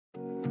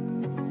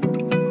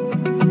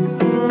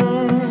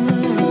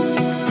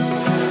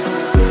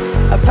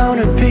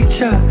a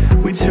picture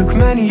we took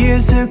many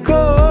years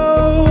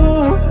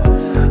ago,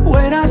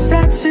 when I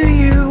said to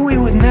you we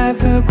would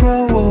never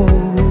grow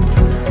old.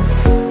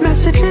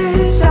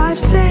 Messages I've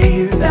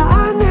saved that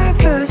I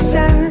never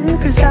send,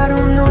 cause I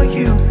don't know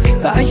you,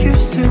 but I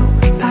used to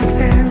back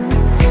then.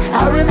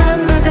 I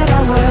remember that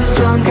I was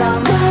drunk out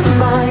my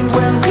mind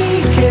when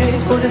we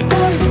kissed for the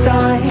first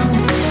time.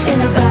 In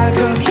the back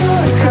of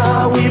your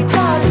car we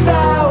passed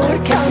out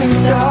counting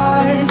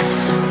stars.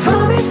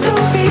 Promised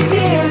all these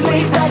years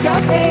we'd pack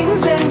our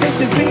things and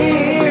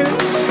disappear.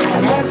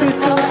 I never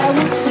thought I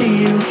would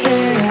see you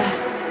here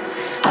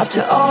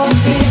after all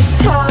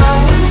this time.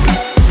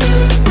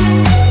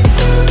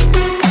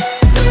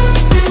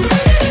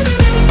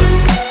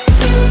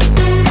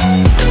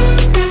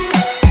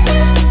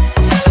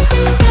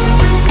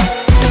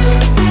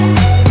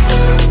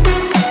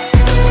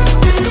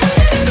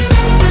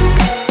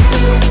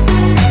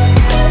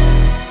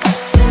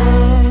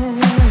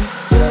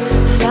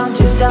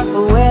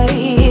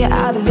 Away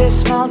out of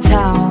this small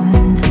town,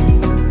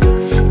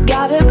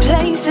 got a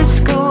place at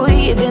school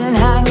you didn't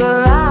hang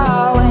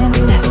around.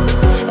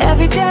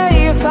 Every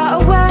day you're far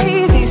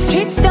away, these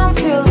streets don't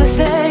feel the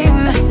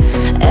same.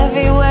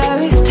 Everywhere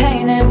is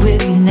painted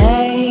with your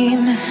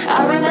name.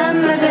 I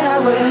remember that I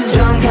was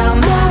drunk out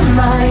my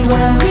mind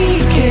when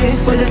we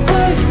kissed for the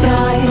first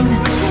time.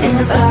 In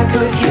the back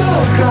of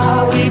your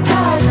car we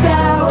passed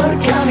out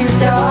counting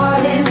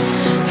stars.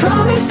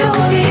 Promised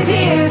all these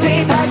years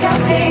we'd pack our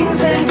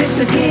things and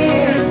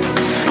disappear.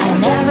 I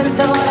never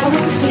thought I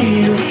would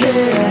see you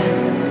here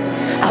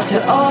after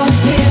all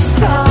this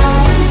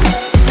time.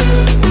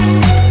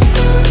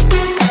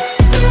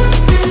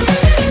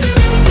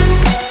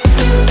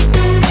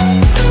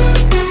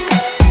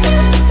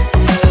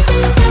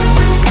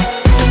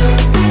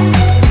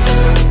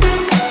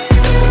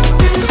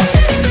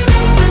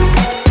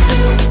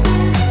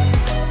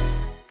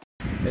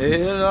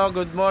 Hello,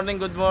 good morning,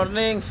 good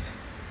morning.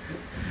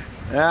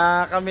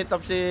 Kami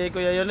top si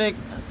Kuya Yunik,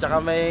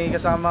 tsaka may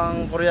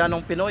kasamang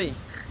Koreanong Pinoy.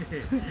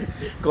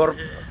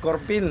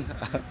 Korpin.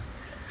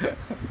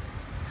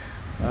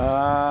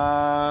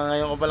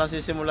 Ngayon ko palang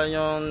sisimulan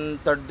yung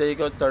third day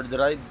ko, third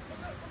ride.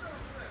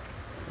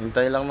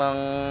 Hintay lang ng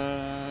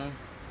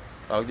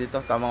tawag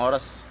dito, tamang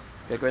oras.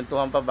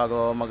 Kikwentuhan pa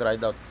bago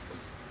mag-ride out.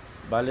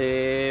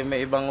 Bali,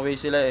 may ibang way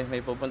sila eh, may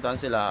pupuntahan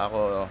sila.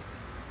 Ako,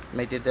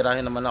 may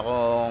titirahin naman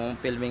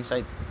akong filming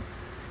site.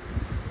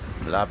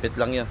 Malapit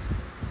lang yun.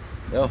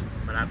 Yo.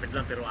 Malapit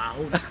lang pero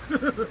ahon.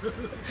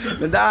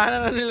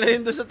 Nandaanan na nila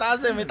yun doon sa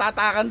taas eh. May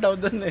tatakan daw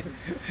doon eh.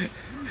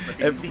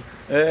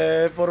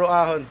 Puro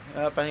ahon.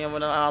 Pahinga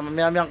muna.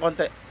 Mamaya-mayang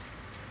konti.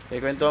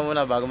 Kikwentuhan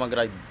muna bago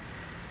mag-ride.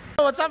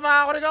 What's up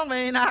mga Korigong?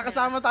 May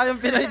nakakasama tayong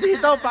Pinoy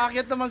dito.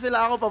 Paakit naman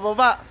sila ako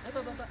pababa.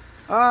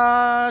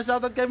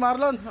 Shoutout kay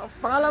Marlon.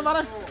 Pangalan pa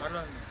rin?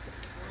 Marlon.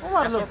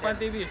 Marlon. Just for Fun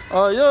TV.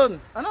 Oh yun.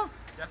 Ano?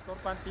 Just for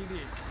Fun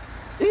TV.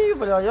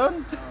 Pala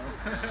yun.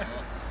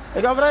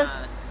 Ikaw pre?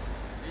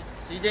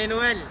 CJ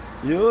Noel.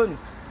 Yun.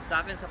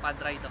 Sa akin sa fan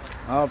ride ako.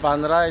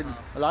 Fan ride.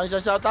 Wala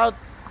kang shoutout.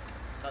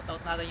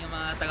 Shoutout natin yung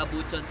mga taga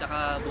Buchon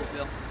tsaka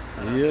Bupyong.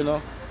 Yun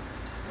oh.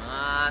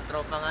 Mga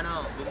tropang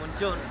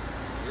Bumunsyon.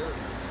 Yun.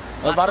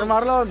 Para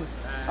Marlon.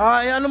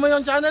 Ano mo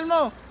yung channel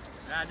mo?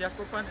 Just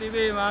for Fun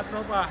TV, mga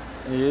tropa.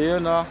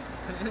 Yun oh.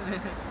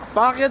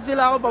 Paakit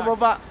sila ako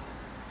pababa.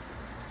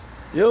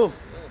 Yo.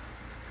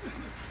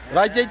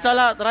 Ride safe sa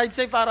lahat. Ride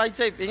safe pa, ride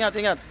safe. Ingat,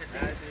 ingat.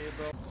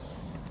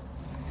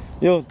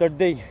 Yo, third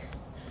day.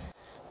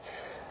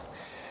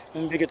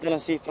 Ang bigat na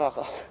ng sipa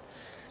ka.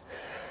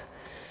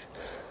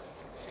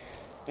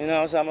 May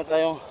nakasama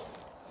tayong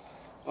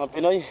mga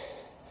Pinoy.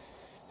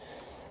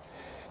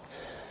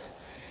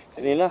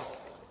 Kanina.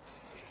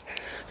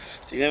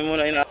 Tignan mo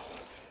muna yun.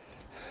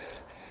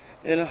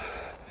 Yan o.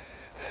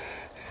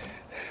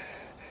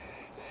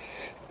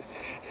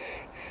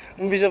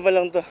 Umbisa pa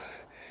lang to.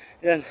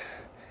 Yan.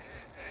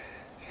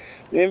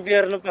 May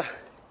impyerno pa.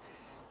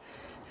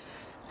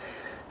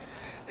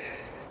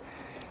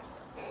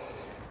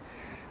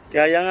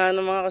 Kaya nga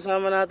ng mga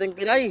kasama nating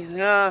Pinay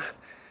na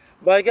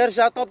biker,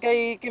 shoutout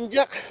kay Kim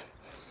Jack,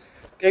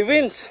 kay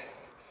Vince,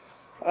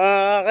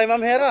 kay Ma'am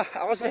Hera,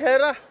 ako si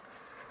Hera,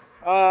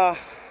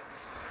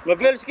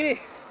 Mabelski,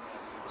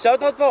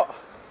 shoutout po.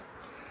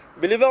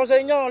 Believe ako sa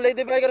inyo,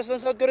 lady bikers ng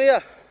South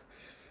Korea.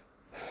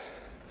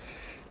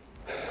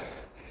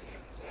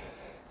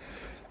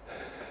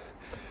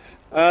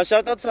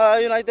 Shoutout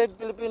sa United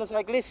Filipino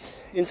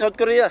Cyclists in South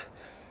Korea.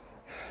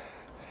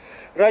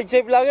 Ride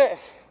safe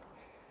lagi.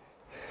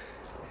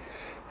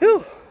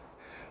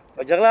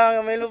 Pajak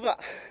lang may lupa.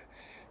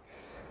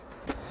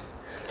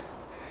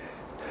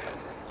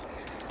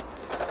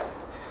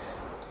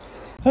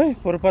 Ay,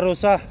 puro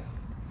parusa.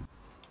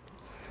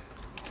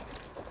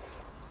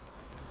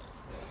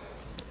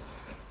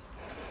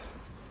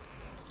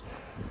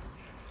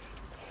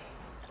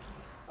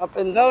 Up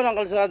and down ang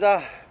kalsada.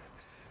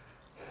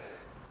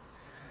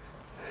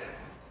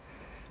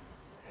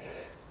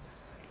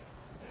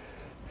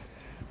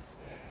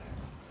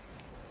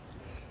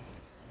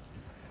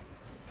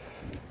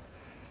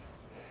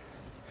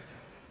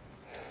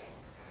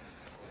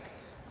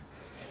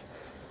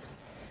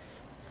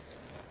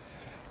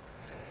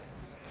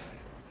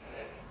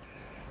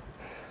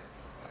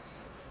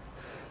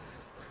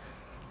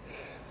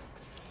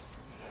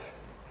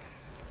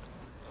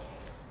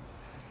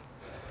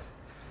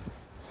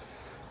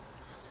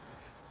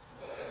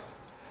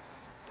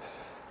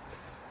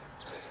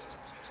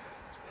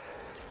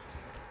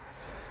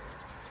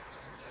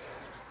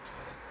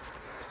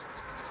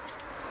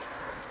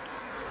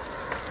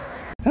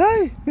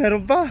 Ay,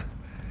 meron pa.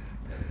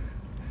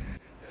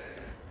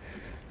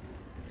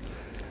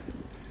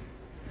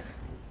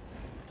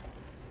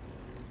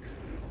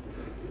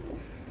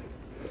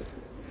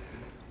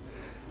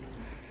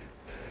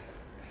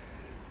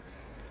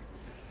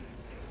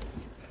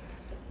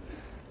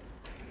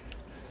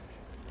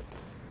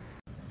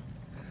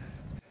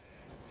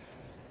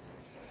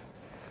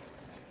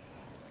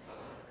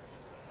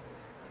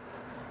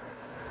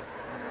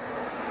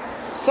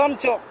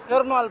 Samcheok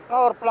Thermal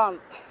Power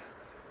Plant.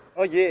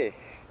 Oh yeah.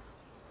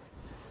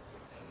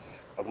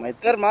 Pag may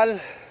thermal,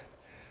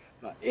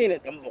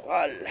 mainit ang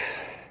bukal.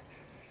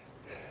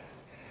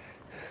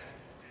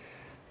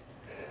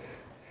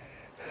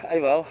 Ay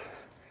wow.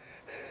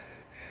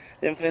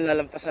 Yan pa yung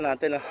nalampasan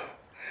natin, oh.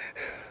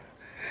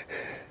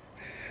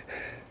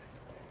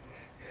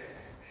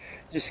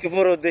 Diyos ko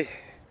po, Rode.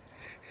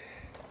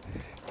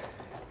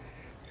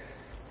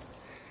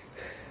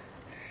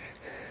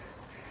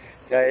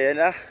 Kaya yan,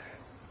 ah.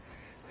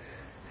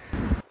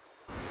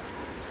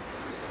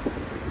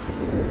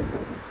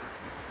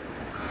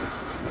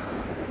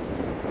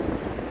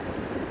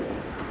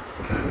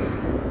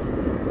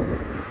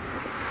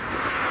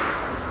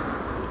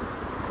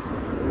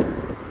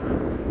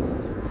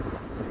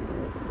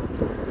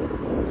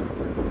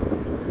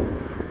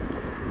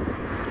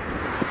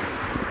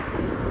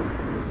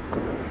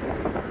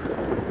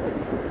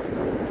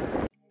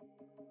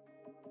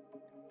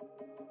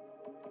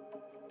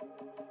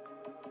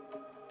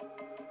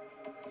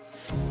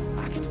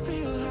 I can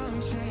feel I'm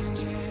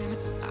changing.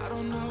 I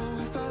don't know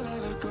if I'll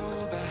ever go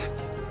back.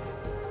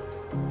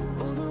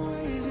 All the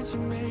ways that you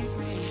make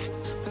me,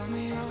 build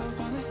me up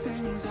on the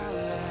things I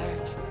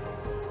lack.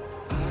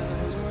 I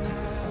don't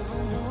ever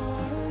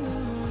wanna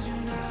lose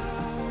you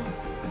now.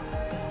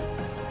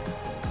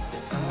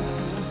 'Cause I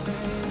don't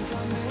think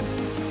I'll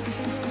make it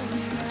here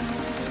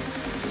without.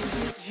 'Cause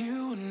it's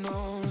you and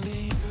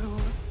only you.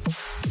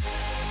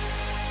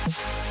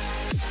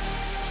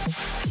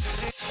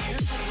 'Cause it's you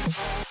and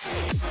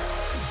only you.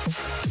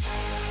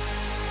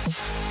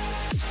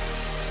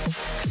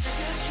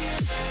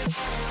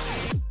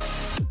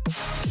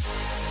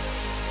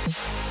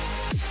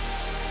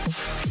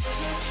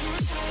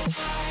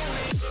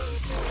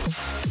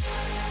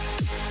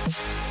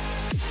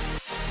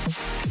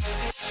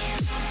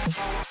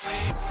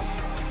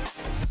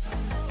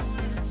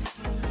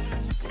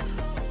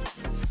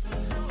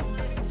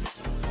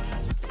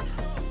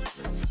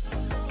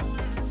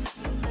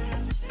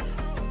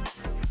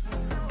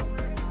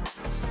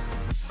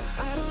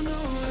 I don't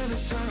know where the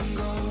time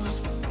goes,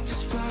 it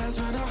just flies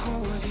when I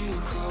hold you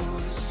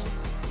close.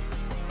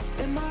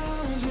 In my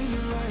arms with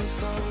your eyes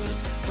closed,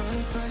 for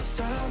the first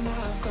time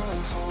I've got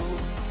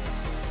hope.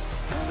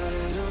 I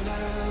don't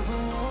ever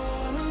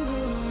wanna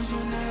lose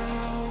you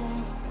now.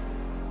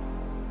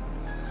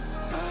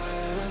 I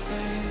don't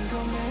think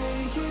I'll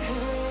make it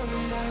here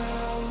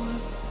without.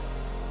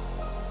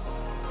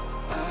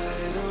 I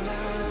don't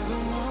ever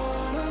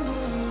wanna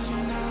lose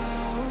you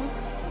now.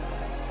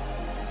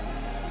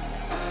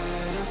 I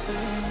don't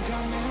think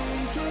I'll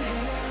make it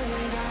here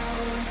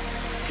without.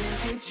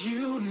 'Cause it's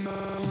you and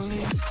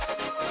only.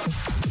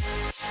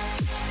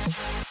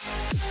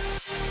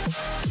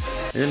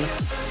 Ayun,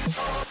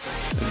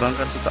 may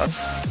bangkar sa taas.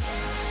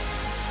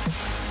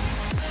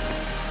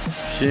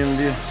 Siya yung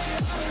view.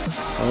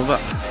 Ano ba?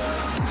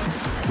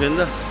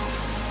 Ganda.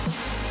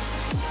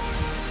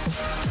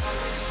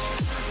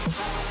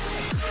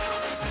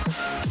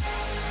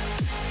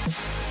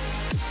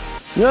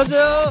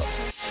 안녕하세요.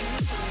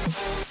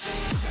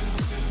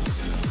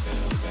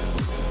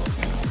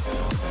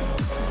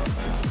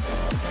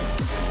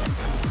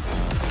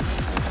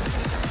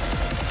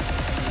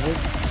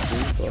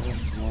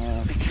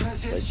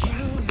 Because it's you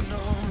and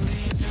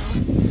only you.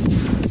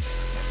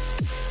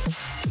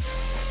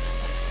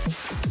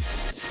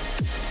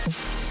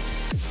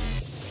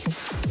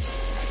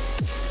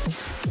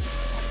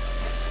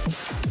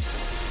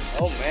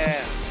 Oh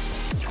man.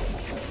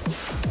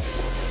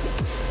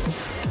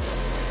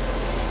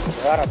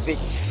 What a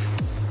beach.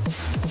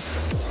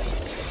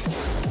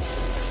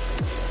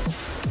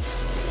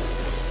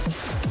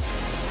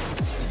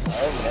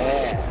 Oh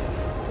man.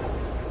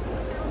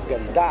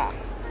 Ganda.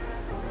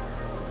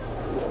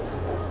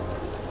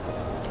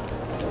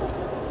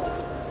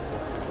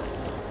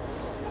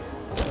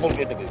 Oh,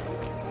 ganda, ganda.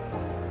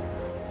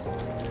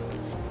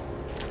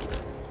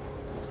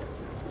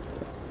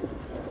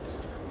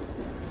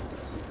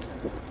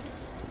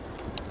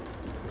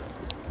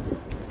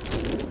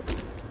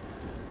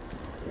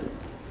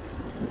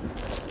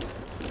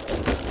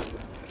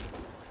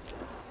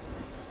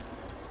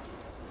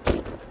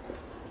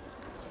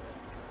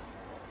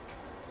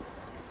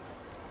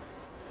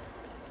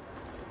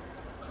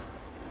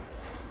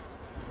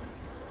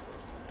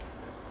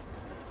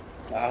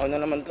 Ahon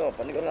na naman to,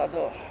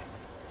 panigurado.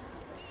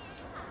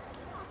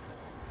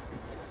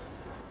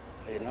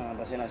 Ayun na nga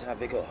ba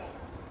sinasabi ko.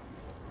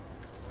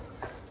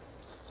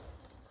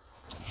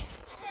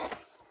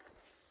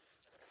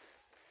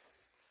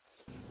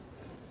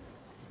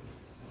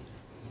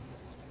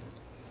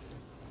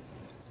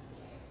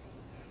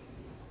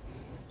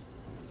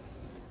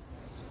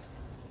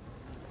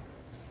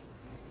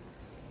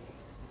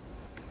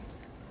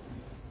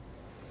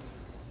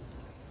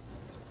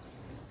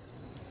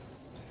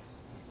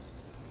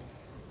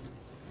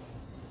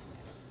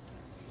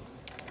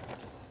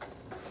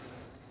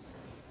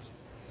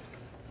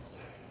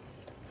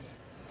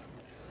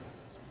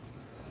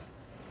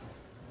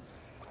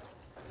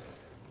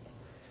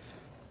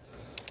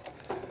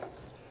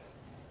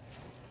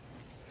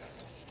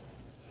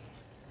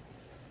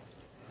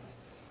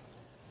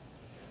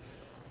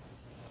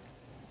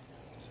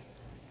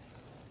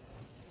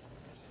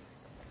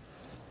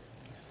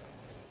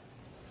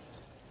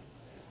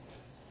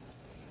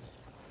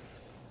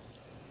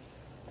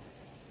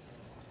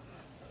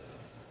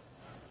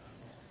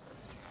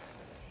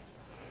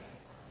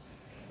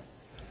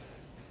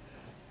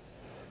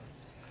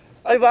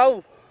 Ay,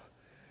 wow!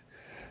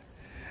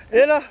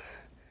 Ayan o.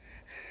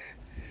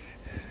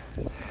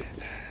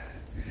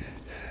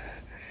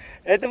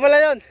 Ito pala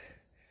yun.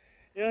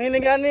 Yung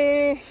hininga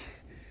ni...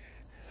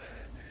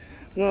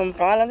 Ang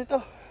pangalan nito.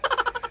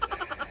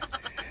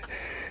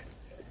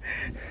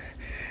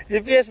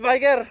 EPS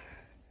Biker.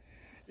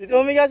 Dito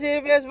huminga si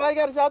EPS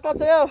Biker.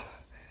 Shoutout sa'yo.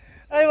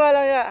 Ay,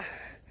 walang ya.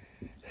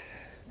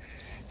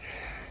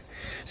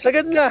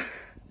 Sagad na.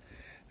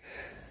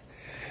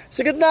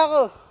 Sagad na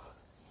ako.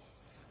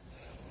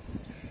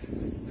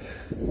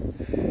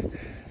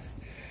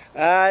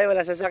 Ay,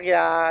 wala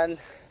sasakyan.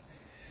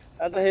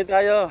 Tatahi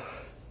tayo.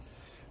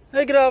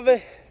 Ay, grabe.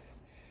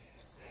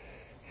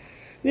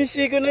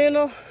 Nisiko na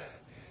yun, oh.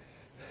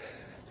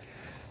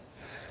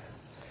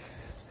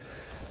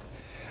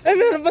 Ay,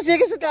 meron pa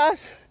siko sa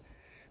taas.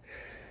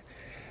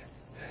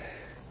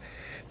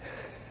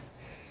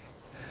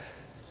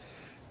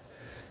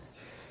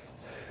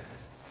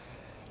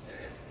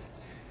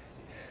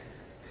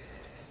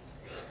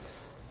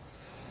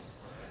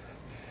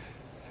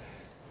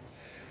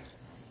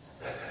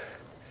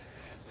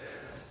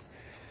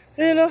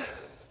 Ayun, oh.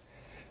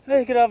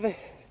 Ay, grabe.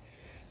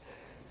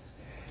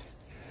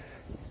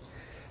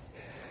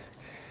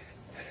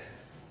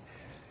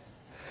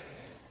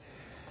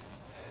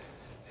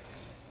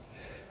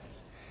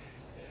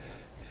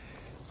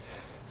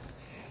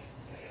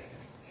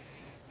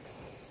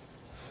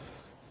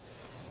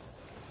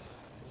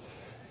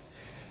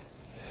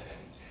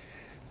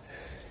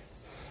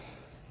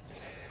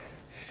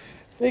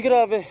 Ay,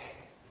 grabe.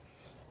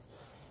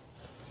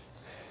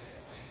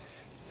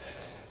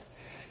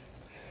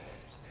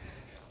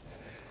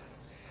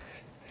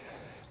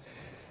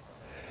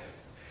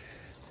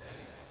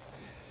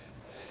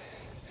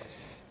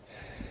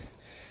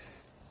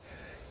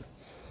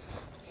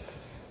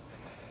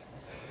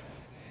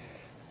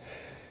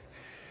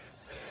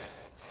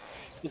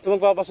 Ito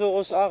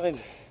magpapasuko sa akin.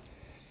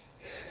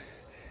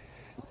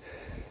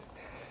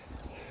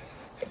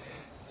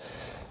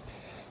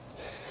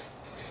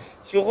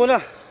 Suko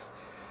na.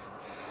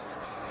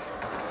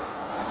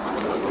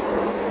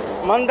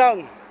 Man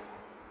down.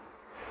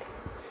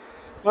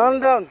 Man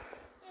down.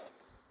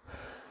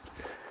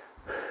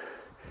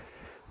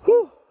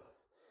 Whew.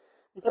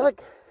 Itarik.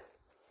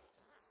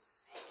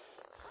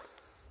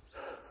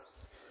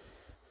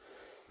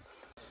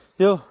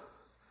 Yo.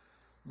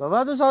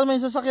 Baba doon sa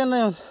may sasakyan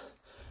na yun.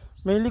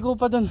 May liko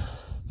pa doon.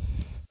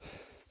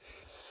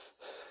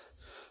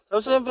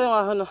 Tapos siyempre yung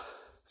ano.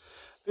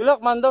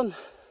 Tulak, man down.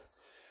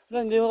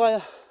 No, hindi mo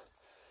kaya.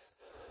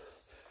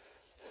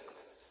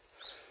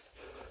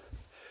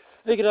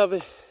 Ay, grabe.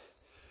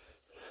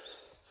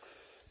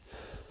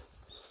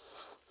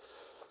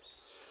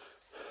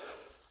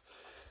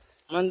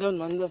 Man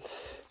down, man down.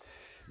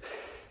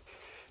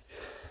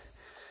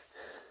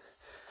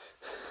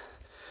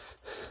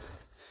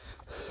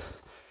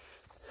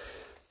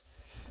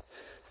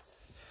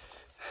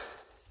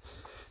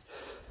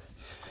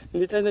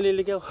 Hindi tayo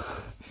naliligaw.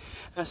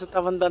 Nasa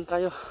tabandan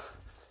tayo.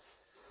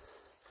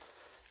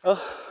 Oh,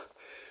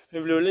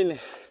 may blue line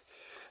eh.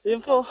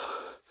 Ayun po.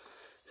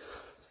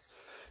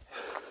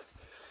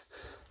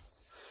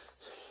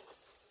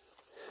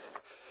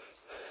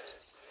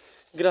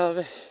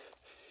 Grabe.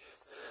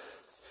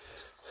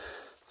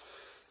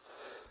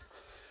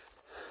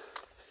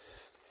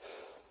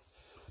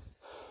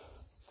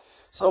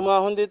 Sa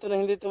umahon dito na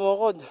hindi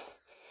tumukod.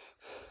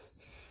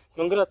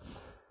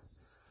 Congrats.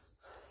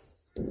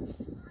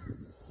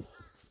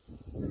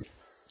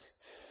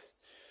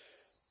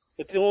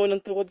 Ito yung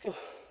unang tukod ko.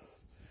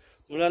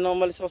 Mula na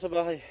umalis ako sa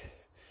bahay.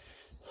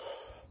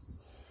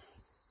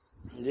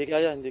 Hindi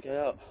kaya, hindi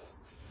kaya.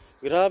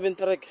 Grabe yung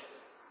tarik.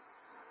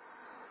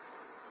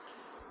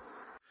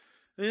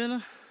 Ayan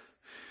o.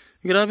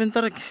 Grabe yung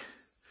tarik.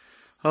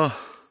 Oh.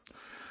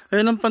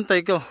 Ayan ang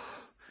pantay ko.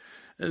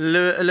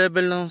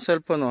 Level ng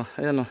cellphone o.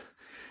 Ayan o.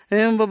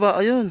 Ayan yung baba.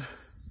 Ayun.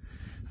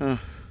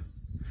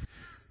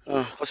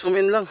 Pa-zoom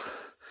in lang.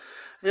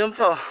 Ayan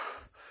pa.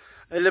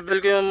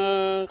 I-level ko yung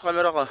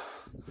camera ko.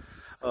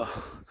 Oh,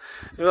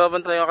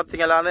 ibabantay yung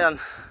katingala na yan.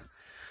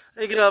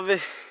 Ay, grabe.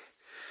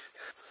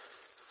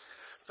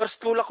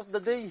 First tulak of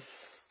the day.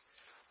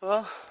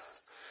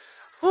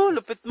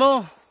 Lupit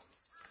mo.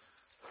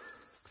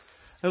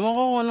 Ewan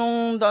ko kung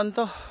anong daan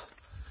to.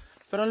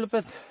 Pero ang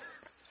lupit.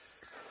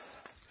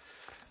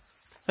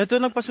 Ito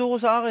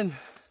nagpasuko sa akin.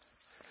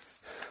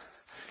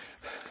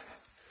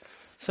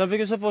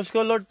 Sabi ko sa post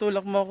ko, Lord,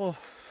 tulak mo ako.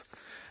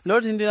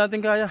 Lord, hindi natin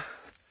kaya.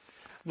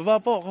 Baba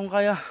po kung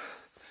kaya.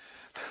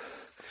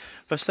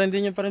 Basta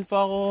hindi nyo pa rin po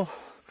ako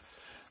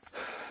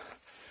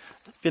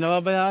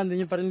pinababayaan,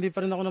 hindi pa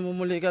rin ako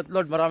namumulikat.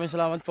 Lord, maraming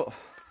salamat po.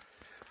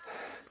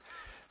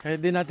 Kahit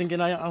di natin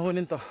kinayang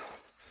ahunin to.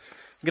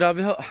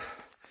 Grabe ho.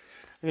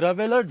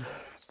 Grabe, Lord.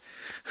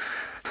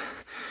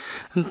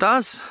 Ang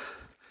taas.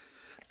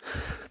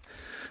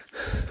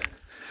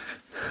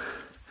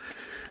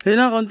 Ayun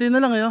na, konti na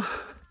lang eh.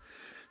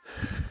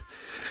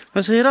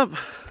 Mas hirap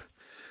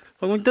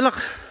pag magtulak.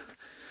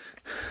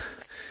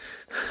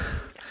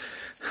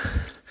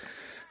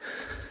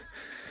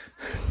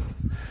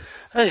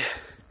 Ay.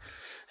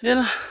 Yan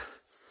na.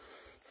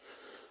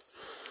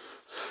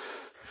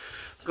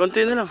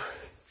 Konti na lang.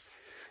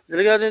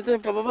 Delikado nito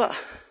yung pababa.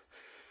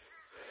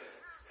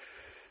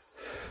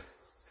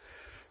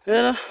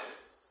 Yan na.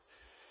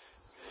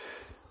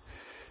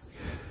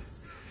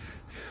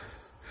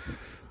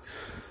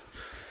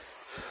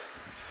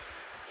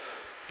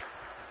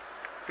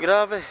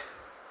 Grabe.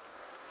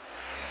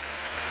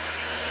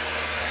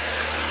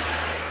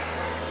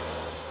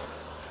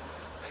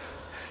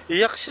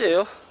 Iyak siya eh,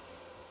 oh.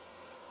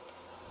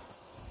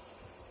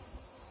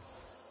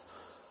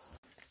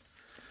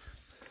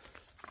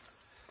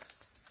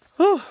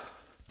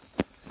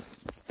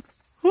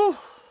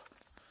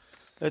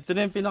 Ito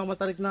na yung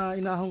pinakamatarik na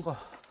inahon ko.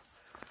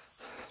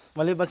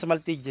 Maliban sa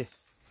Maltije.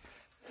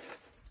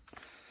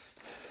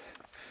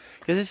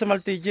 Kasi sa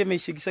Maltije may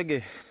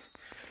sigsag eh.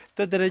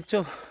 Ito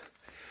diretso.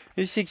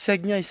 Yung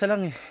sigsag niya isa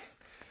lang eh.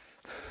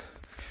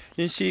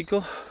 Yung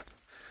siko.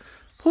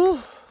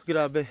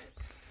 Grabe.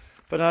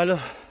 Panalo.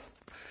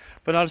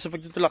 Panalo sa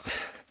pagtutulak.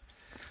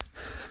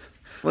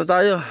 Punta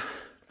tayo.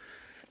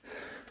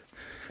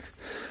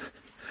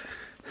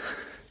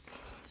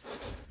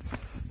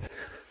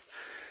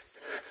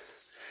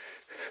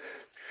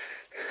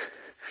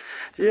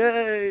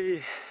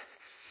 Yay!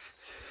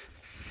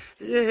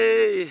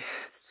 Yay!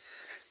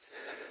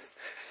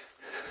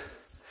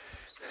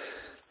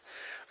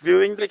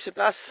 Viewing deck sa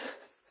taas.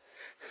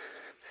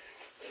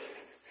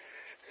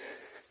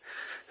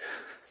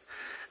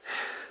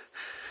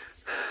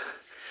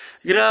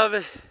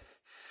 Grabe.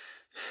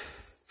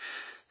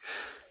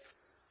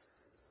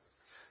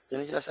 Yan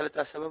ang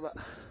sinasalita sa baba.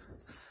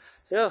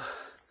 Yo,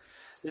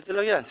 dito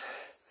lang yan.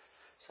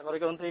 Sa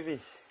Maricon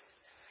TV.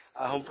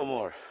 Ahon pa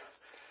more.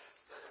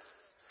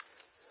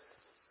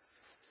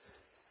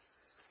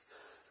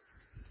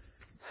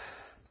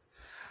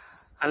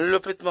 Ang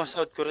lupit mo,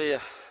 South Korea.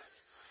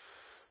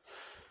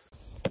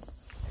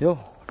 Yo,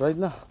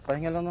 ride na.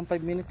 Pahinga lang ng 5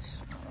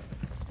 minutes.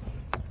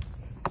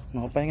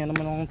 Nakapahinga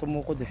naman akong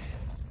tumukod eh.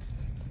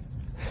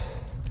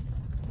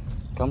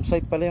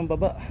 Campsite pala yung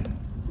baba.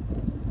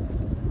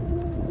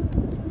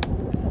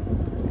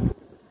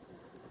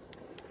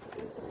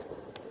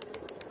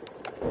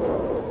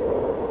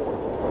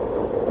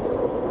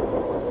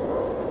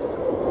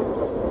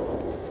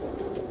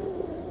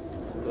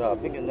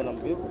 Grabe, ganda ng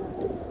view.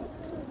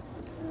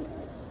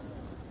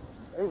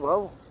 Ay,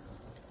 wow.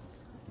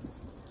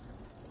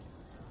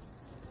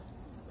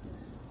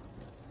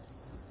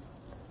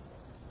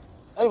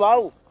 Ay,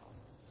 wow.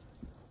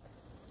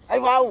 Ay,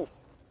 wow.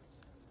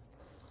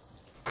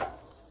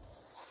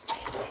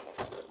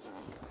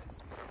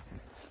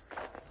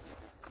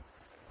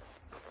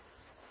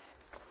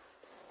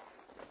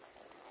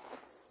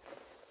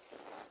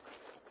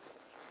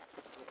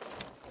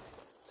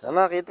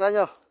 Sana kita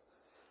nyo.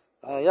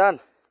 Ayan.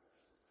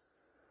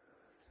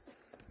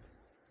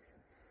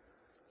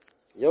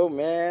 Yo,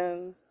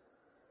 man.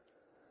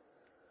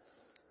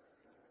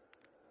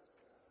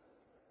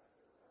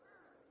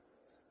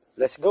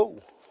 Let's go.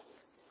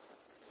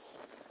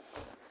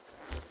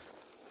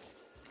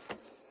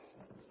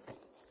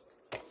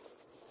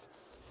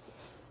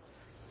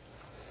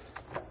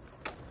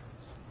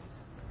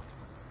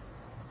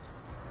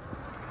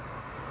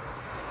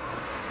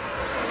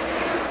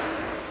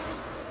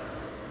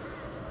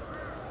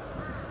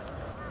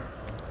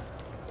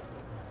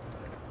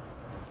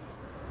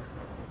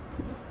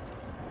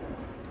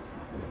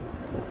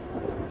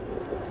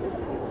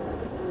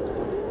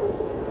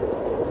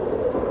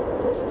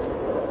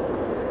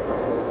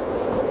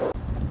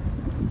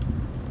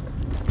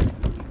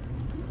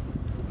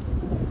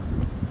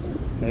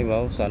 Ay,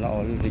 wow, sana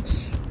all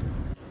rich.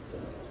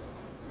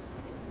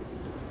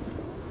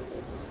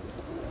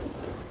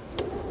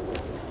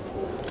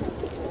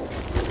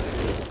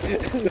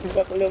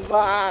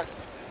 Lubak-lubak.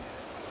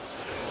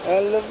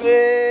 Ang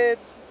lupit.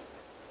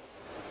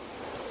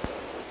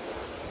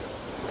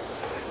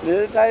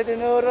 Dito tayo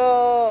tinuro.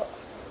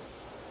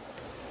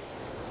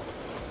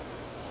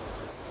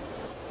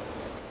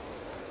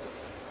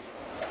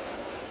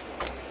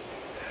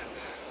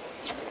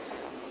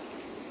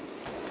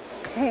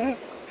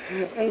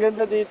 Ang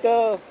ganda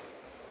dito.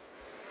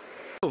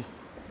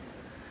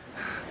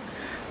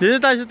 Dito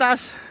tayo sa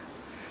taas.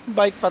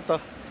 Bike pa to.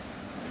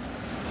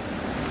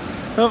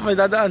 Oh, may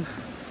dadaan.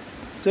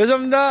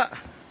 Susamda.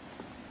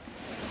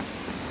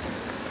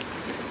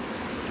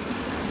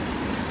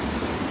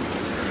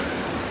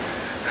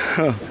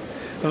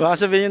 Baka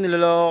sabihin nyo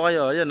niloloko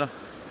kayo. Ayan oh.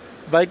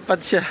 Bike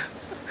path siya.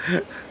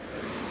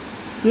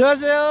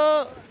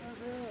 Annyeonghaseyo.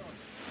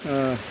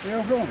 Where are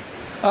you from?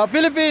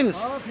 Philippines.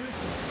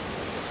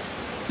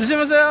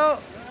 Sumimaseyo.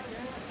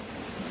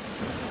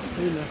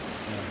 Ayun oh.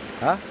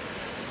 Ha?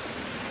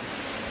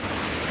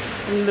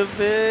 Ang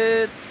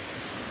lupit.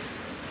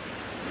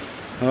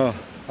 Oh,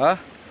 ha?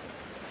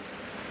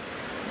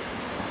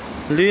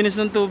 Linis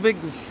ng tubig.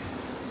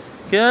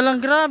 Kaya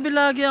lang grabe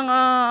lagi ang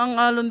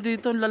alon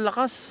dito,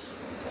 lalakas.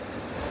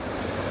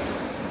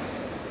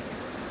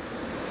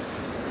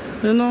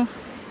 Ano?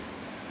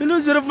 Hello,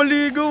 sarap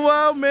maligo.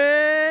 Wow,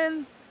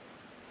 man.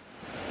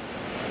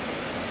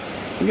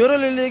 Siguro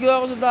liligo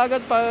ako sa dagat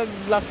pag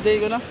last day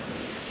ko na.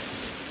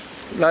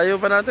 Layo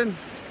pa natin.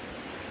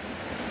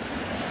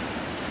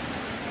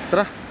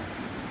 Tara,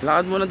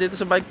 lakad muna dito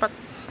sa bike path.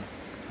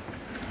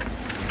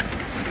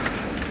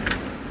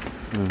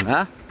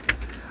 Ha?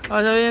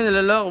 Sabihin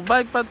nilaloko,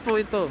 bike path po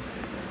ito.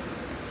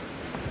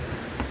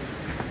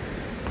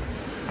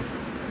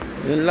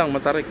 Yun lang,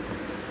 matarik.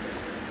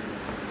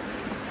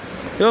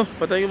 Yo,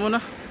 patay ko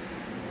muna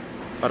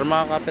para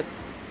makakapit.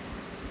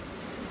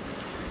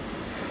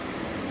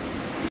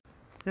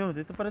 Yo,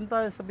 dito pa rin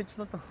tayo sa beach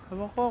na to.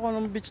 Ewan ko kung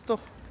anong beach to.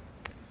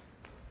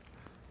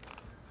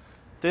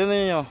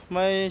 Tingnan nyo,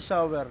 may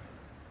shower.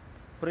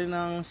 Free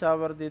ng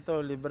shower dito,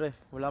 libre.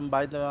 Walang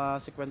bayad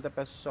na 50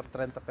 pesos or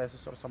 30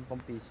 pesos or 10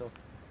 piso.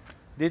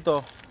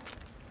 Dito,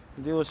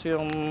 hindi uso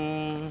yung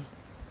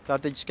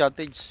cottage.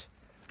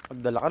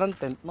 Pagdala ka ng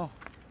tent mo.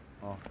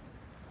 Oh.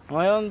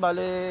 Ngayon,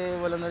 bali,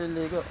 wala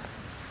naliligo.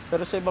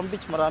 Pero sa ibang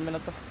beach, marami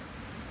na to.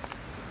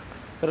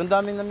 Pero ang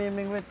daming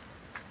namimingwit.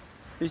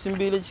 Fishing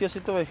village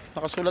kasi ito eh.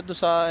 Nakasulat doon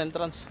sa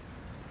entrance.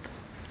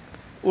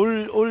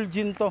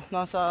 Uljin to.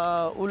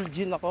 Nasa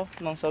Uljin ako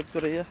ng South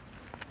Korea.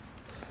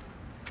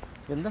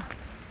 Ganda.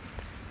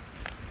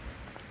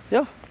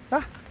 Yo,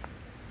 ha?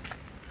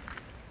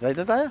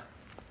 Ride na tayo.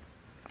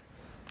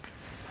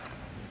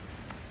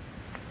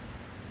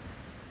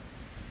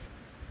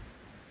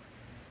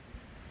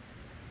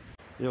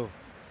 Yo,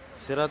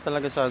 sira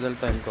talaga sa saddle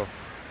time ko.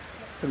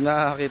 Pag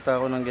nakakita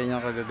ako ng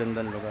ganyang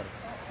kagagandang lugar.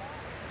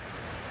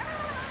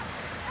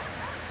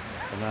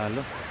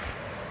 Panalo.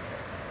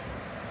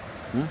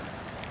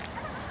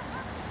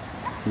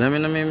 Dami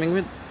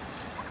namimingwit.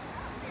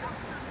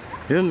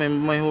 Yun,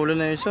 may huli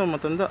na isa,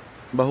 matanda.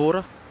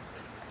 Bahura.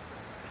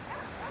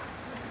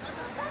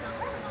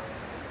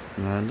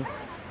 Panalo.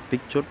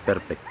 Picture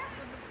perfect.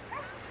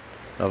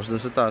 Tapos dun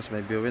sa taas,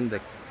 may viewing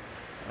deck.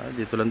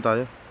 Dito lang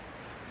tayo.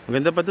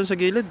 Maganda pa dun sa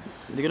gilid.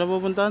 Hindi ko na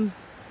pupuntahan.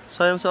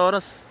 Sayang sa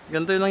oras.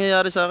 Ganito yung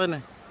nangyayari sa akin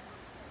eh.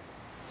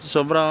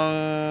 Sobrang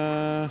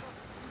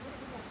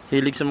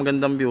hilig sa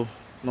magandang view.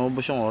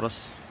 Naubos yung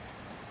oras.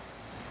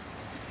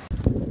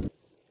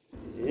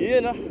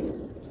 Yun o.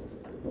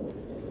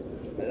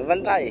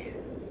 Bantay.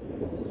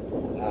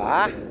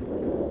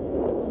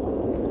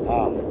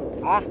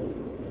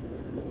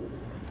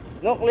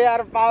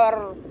 Nuclear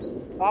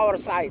power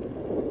site.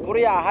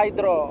 Korea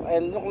Hydro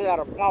and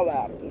Nuclear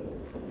Power.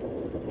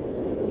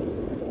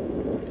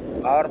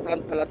 Power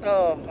plant pala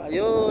to.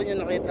 Ayun,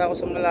 yung nakita ko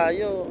sa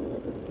malayo.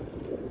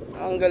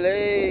 Ang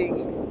galing.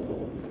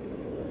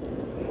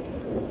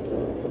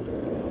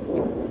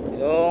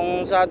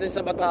 Yung sa atin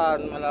sa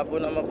Bataan, malabo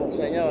na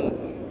mabuksan yun.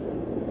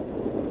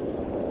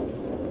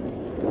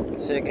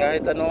 Kasi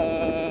kahit anong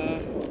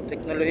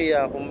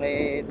teknolohiya, kung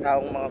may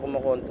taong mga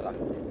kumukontra,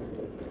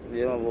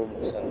 hindi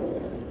mabubuksan.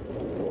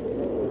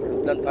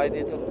 Lang tayo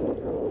dito.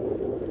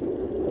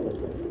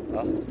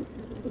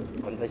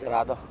 Bantay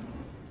sarado.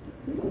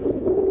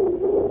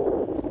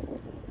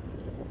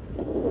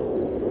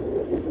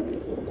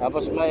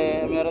 Tapos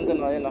meron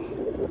din ayun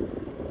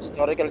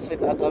historical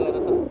site ata nito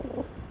to.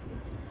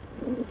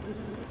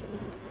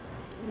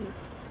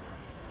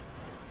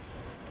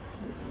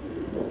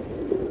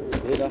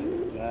 Dito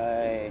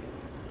may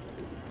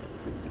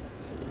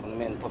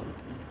monumento.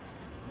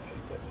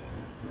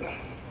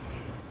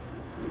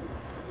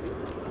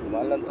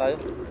 Lumalan tayo.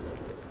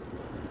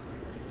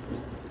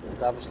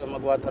 Tapos lang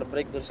mag water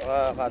break dun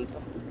sa kanto.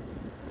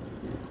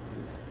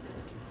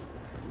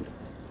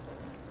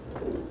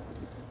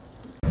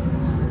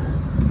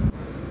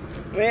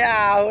 May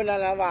ahon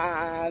na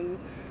naman.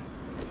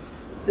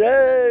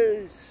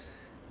 Yes!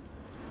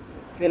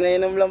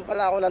 Pinainom lang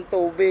pala ako ng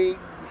tubig.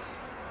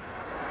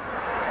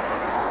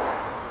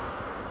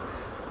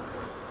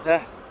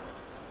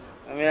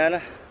 Mamaya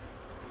na.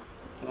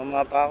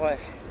 Mamapa ako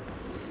eh.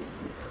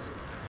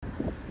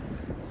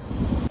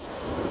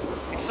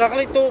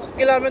 Exactly 2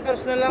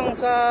 kilometers na lang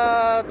sa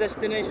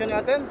destination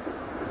natin.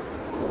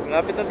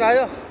 Malapit na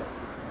tayo.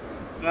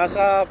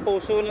 Nasa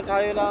puso na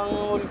tayo ng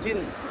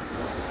Uljin.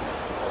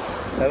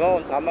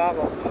 Ewan kung tama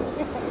ako.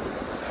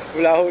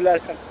 Hula-hula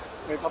lang.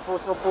 May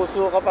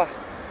papuso-puso ka pa.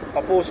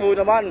 Papuso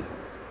naman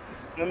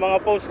ng mga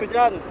post ko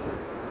dyan.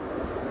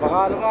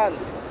 Baka naman.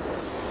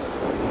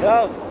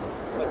 Yo,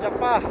 padyak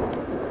pa.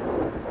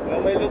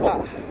 May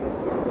lupa.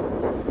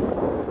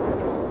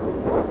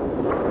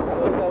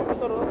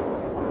 Motor oh.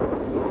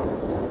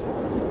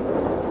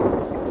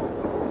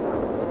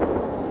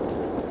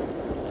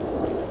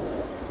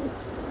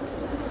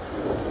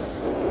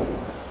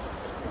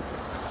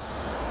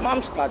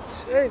 Mom's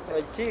touch.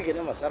 Fried chicken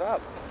na masarap.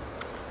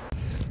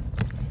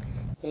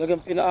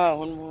 Talagang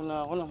pinaahon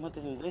muna ako ng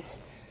matindi.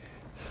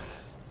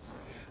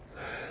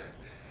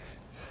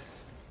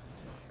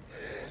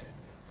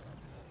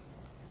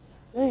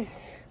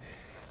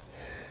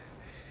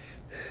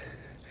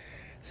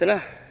 Sana.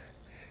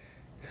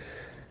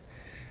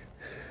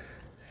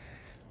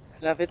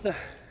 Lapit na.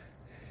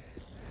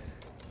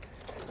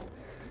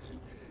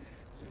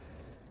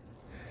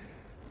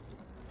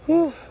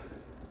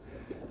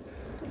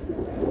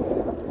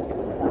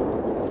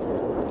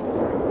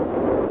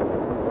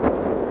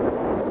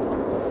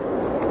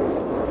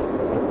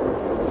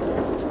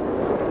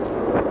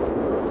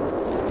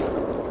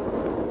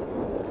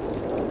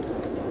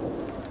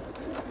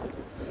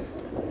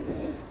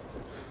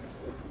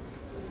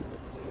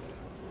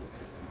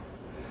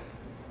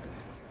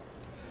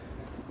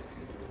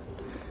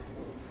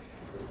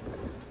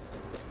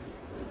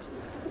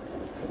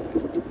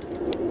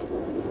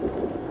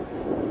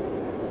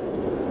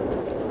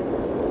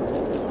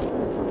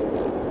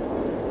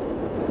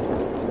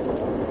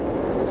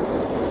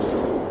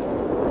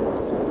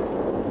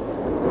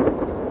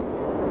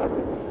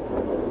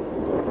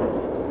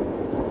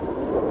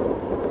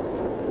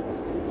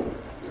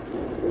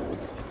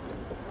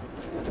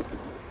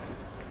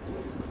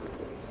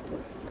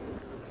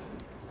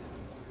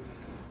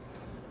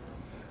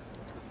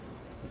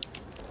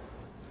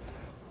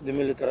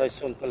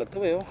 Demilitarized zone pala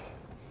to eh, oh.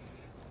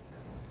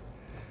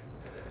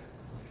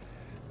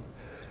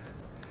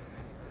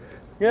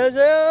 Yes,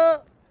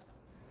 sir!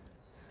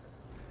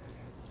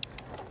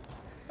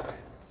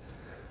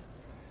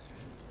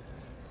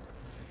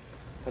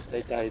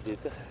 Patay tayo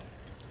dito.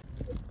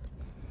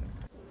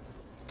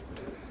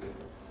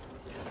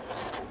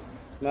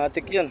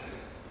 Matik yan.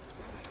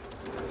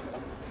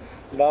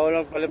 Bawal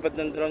lang palipad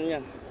ng drone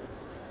yan.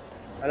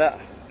 Wala,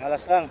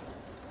 malas lang.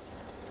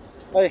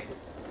 Ay,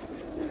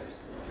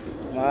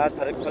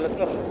 matarik pala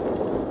to.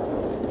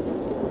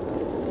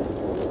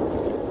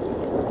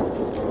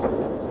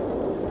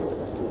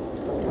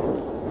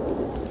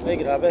 Ay,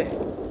 grabe.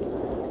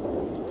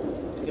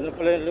 Ito na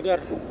pala yung lugar.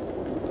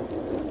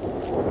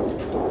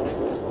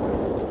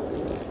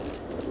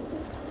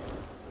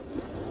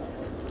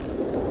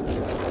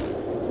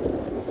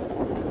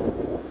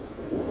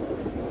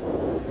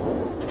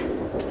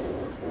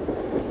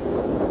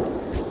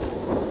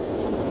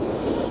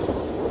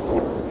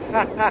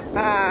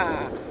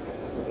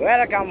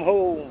 Welcome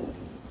home.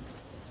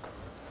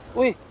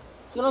 Uy,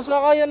 saan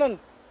sakaya nun?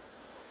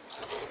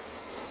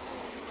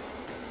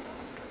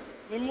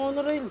 May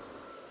monorail.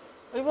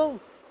 Ay, wow.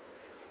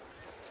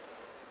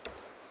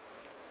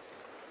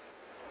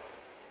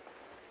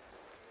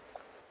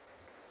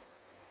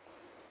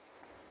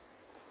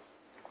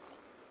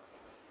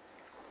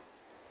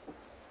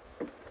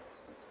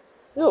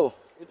 Yo,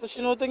 ito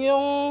sinuting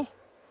yung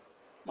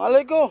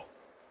malay ko.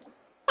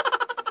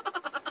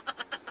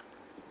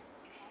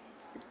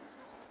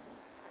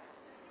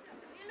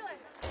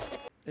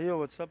 Yo,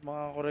 what's up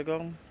mga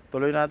korekong?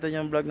 Tuloy natin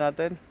yung vlog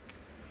natin.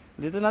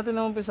 Dito natin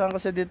naumpisahan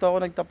kasi dito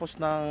ako nagtapos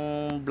ng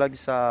vlog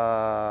sa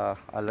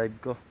live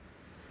ko.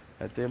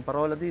 Ito yung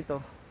parola dito.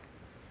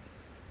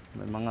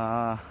 May mga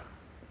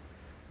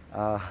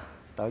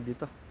tawag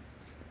dito.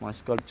 Mga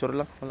sculpture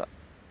lang, wala.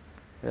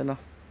 Ayan o.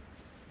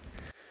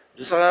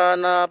 Doon sa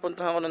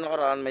napuntahan ko na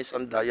nakaraan may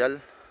sundial.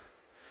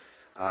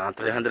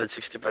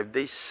 365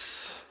 days.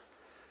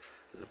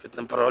 Lapit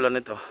ng parola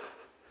nito.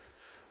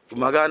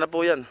 Gumagana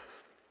po yan.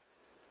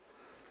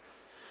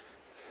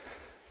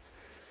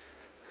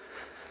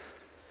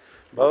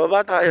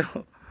 Bababa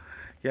tayo.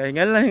 Kaya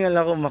hingal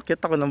ako,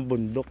 makita ko ng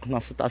bundok.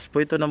 Nasa taas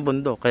po ito ng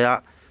bundok.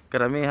 Kaya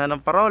karamihan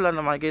ng parola na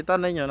makikita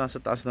ninyo nasa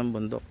taas ng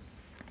bundok.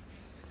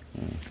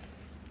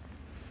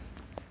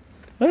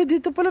 Ay,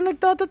 dito pala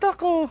nagtatatak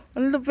ko.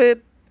 Ang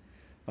lupit.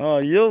 Oh,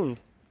 yo.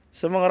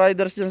 Sa mga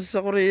riders dyan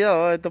sa Korea,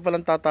 oh, ito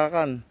palang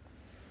tatakan.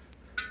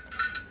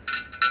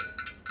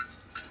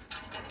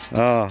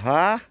 Oh,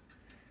 ha?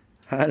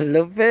 Ang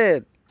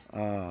lupit.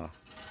 Oh.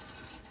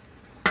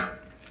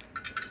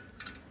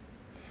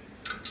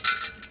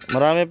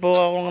 Marami po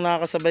akong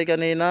nakasabay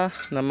kanina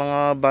ng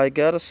mga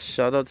bikers.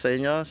 Shoutout sa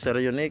inyo, Sir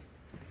Unique,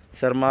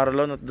 Sir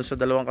Marlon at doon sa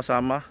dalawang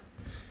kasama.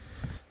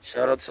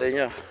 Shoutout sa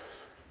inyo.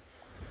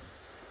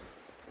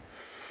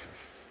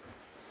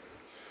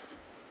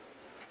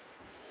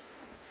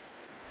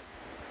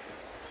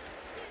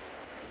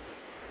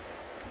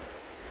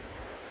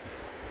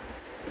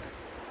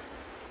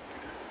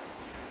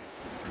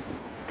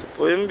 Ito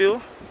po yung view.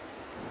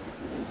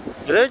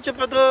 Diretso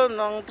pa doon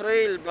ng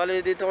trail.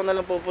 Bali dito ko na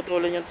lang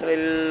puputulin yung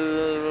trail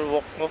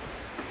walk ko.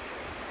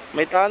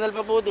 May tunnel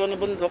pa po doon na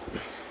bundok.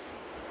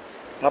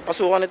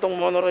 Napasukan itong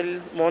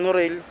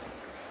monorail.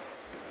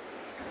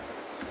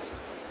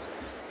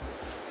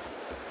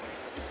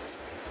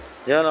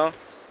 Yan o.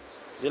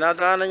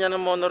 Dinadaanan niya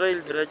ng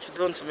monorail diretso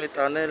doon sa may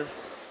tunnel.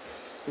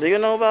 Hindi ko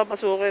na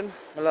mapapasukin.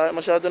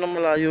 Masyado na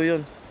malayo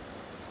yun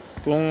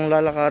kung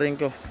lalakarin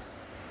ko.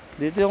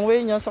 Dito yung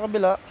way niya sa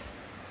kabila.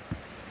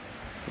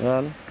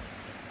 Yan.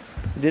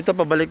 Dito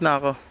pabalik na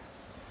ako.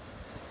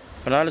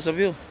 Panalo sa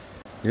view.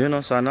 Yun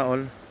o, sana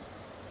all.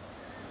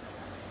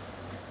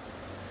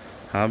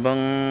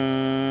 Habang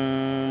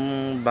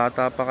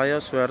bata pa kayo,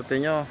 swerte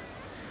nyo.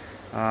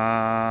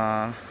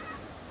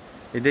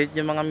 I-date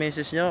nyo mga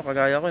misis nyo.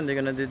 Kagaya ko, hindi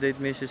ko na-date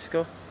misis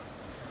ko.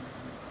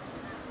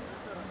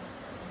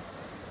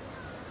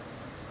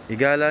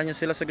 Igala nyo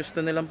sila sa gusto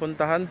nilang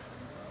puntahan.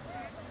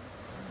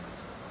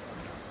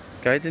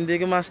 Kahit hindi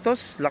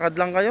gumastos, lakad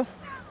lang kayo.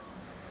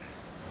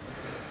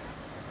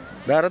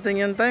 Darating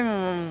yung time,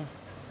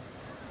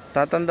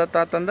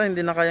 tatanda,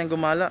 hindi na kayang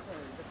gumala.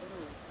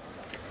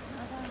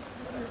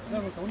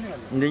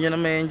 Hindi nyo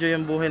na may enjoy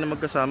yung buhay na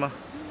magkasama.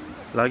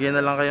 Lagi na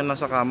lang kayo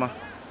nasa kama,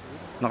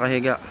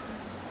 nakahiga.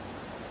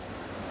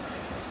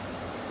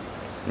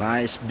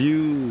 Nice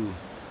view.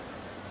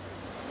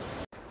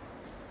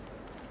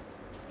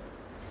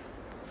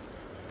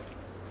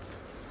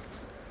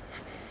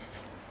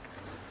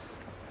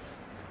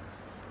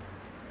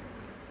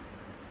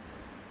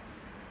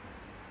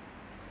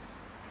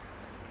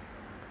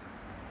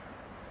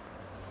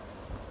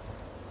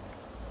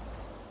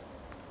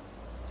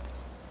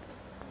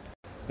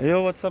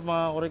 Yo, what's up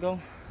mga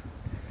kurikong?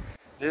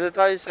 Dito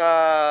tayo sa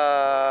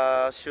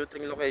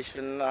shooting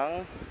location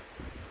ng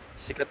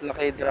sikat na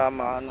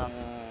K-drama ng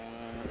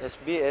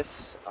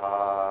SBS,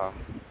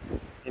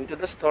 Into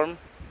the Storm,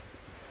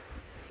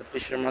 The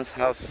Fisherman's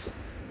House.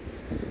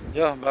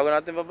 Yo, bago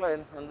natin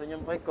babain, andun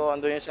yung bike ko,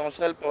 andun yung isang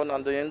cellphone,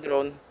 andun yung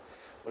drone.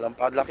 Walang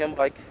padlock yung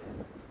bike.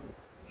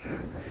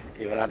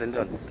 Iwan natin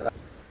doon. Tara.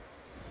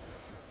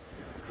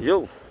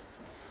 Yo!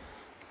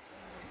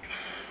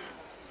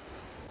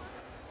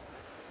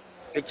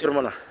 Picture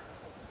mo na.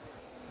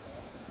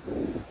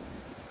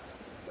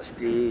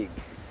 Plastic.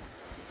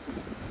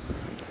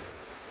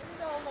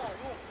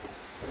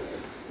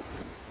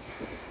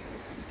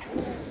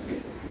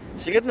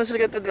 Sikat na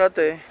sikat na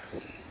dati.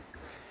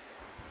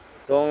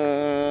 Itong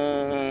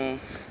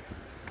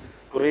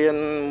Korean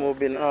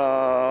movie,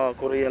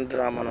 Korean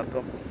drama na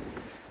to.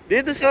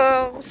 Dito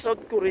sa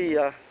South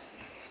Korea,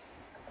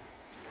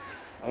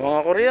 ang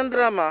mga Korean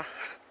drama,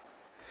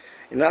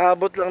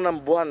 inaabot lang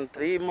ng buwan,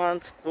 3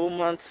 months, 2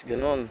 months,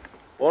 ganun,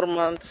 4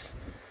 months.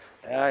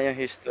 Ayan yung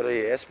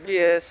history.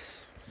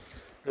 SBS,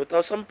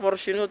 2004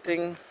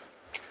 shooting,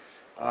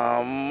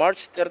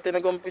 March 30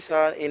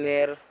 nag-umpisa,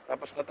 in-air,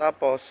 tapos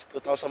natapos,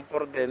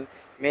 2004 din,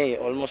 May,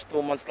 almost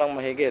 2 months lang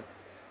mahigit.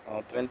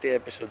 20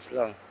 episodes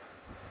lang.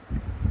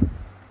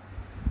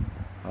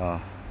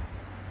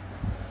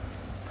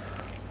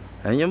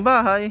 Ayan yung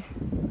bahay.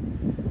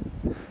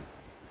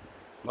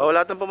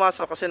 Wala tayong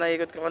pumasok kasi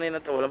naikot ko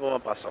kanina to, walang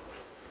pumapasok.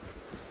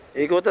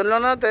 Ikutan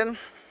lang natin.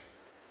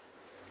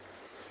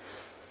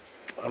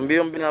 Ang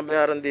biyong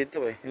binabayaran dito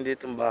hindi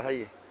itong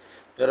bahay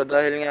Pero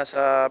dahil nga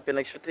sa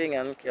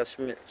pinagshootingan, kaya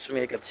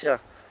sumikat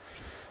siya.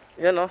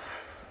 Yan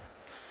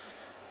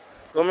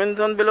Comment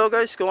down below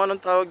guys kung anong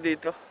tawag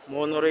dito.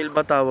 Monorail ba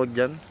tawag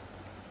dyan?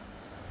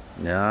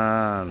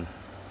 Yan.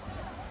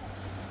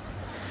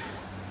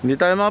 Hindi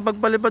tayo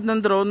makapagpalipad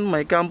ng drone.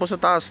 May kampo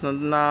sa taas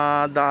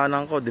na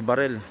daanan ko, di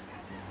baril.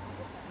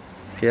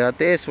 Kaya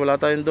tiis, wala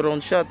tayong drone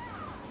shot.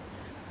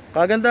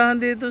 Kagandahan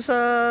dito sa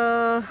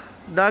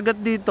dagat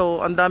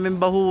dito, ang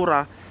daming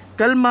bahura.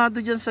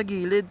 Kalmado dyan sa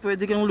gilid,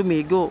 pwede kang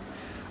lumigo.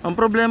 Ang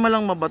problema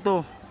lang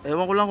mabato.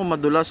 Ewan ko lang kung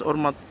madulas or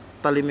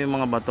matalim yung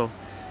mga bato.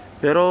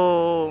 Pero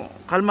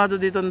kalmado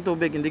dito ng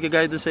tubig, hindi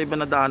kagaya doon sa iba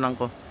na daanan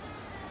ko.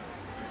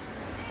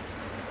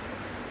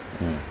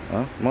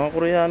 Mga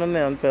Koreano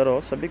na yan, pero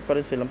sabik pa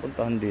rin silang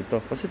puntahan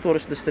dito. Kasi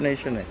tourist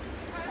destination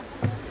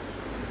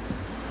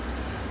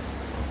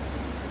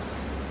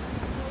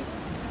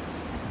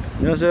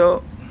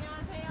안녕하세요.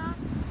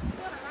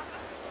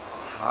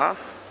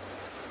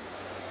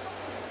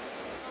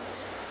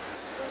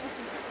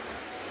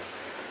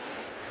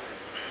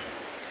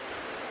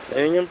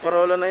 Ayun yung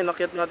parola na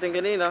inakyat natin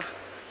kanina.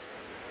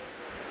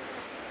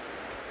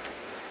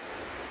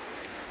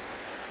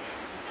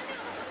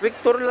 Quick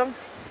tour lang.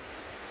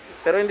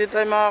 Pero hindi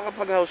tayo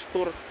makakapag house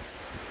tour.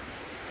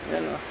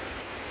 Yan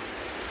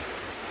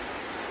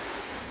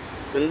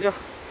Ganda.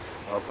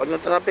 Pag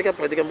na-traffic ka,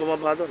 pwede kang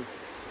bumaba doon.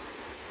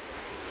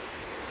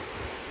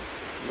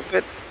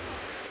 Lupit.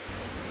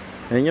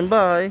 Ayun yung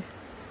bahay.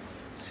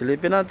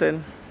 Silipin natin.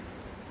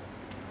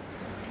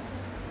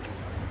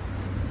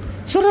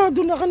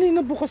 Sarado na kanina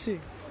bukas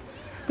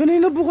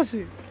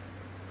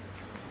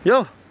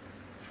Yo.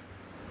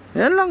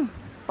 Yan lang.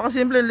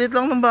 Pakasimple, liit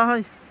lang ng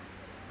bahay.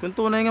 Kung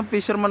tunay ng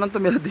fisherman ang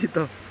tumira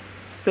dito.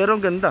 Pero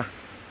ang ganda.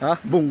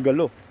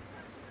 Bungalow.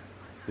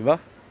 Diba?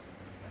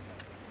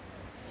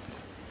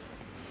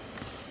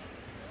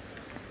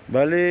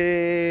 Bali,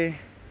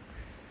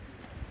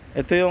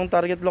 ito yung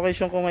target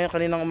location ko ngayon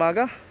kaninang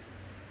umaga.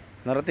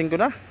 Narating ko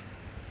na.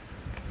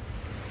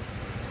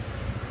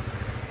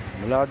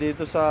 Mula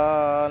dito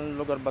sa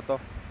lugar ba to?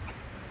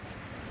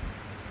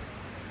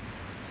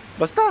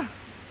 Basta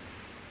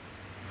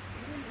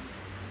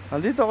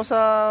nandito ako sa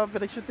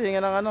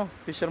pinag-shootingan ng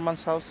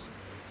fisherman's house.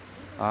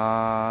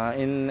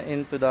 In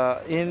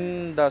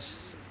the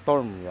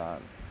storm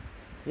yan.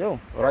 Yo,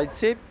 ride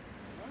safe,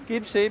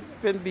 keep safe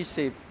and be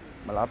safe.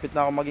 Malapit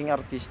na ako maging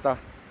artista.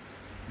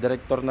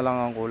 Director na lang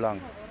ang kulang.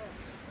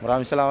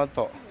 Maraming salamat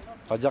po.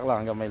 Padyak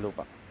lang hanggang may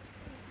lupa.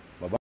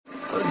 Bye-bye.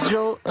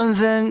 And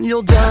then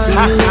you'll die.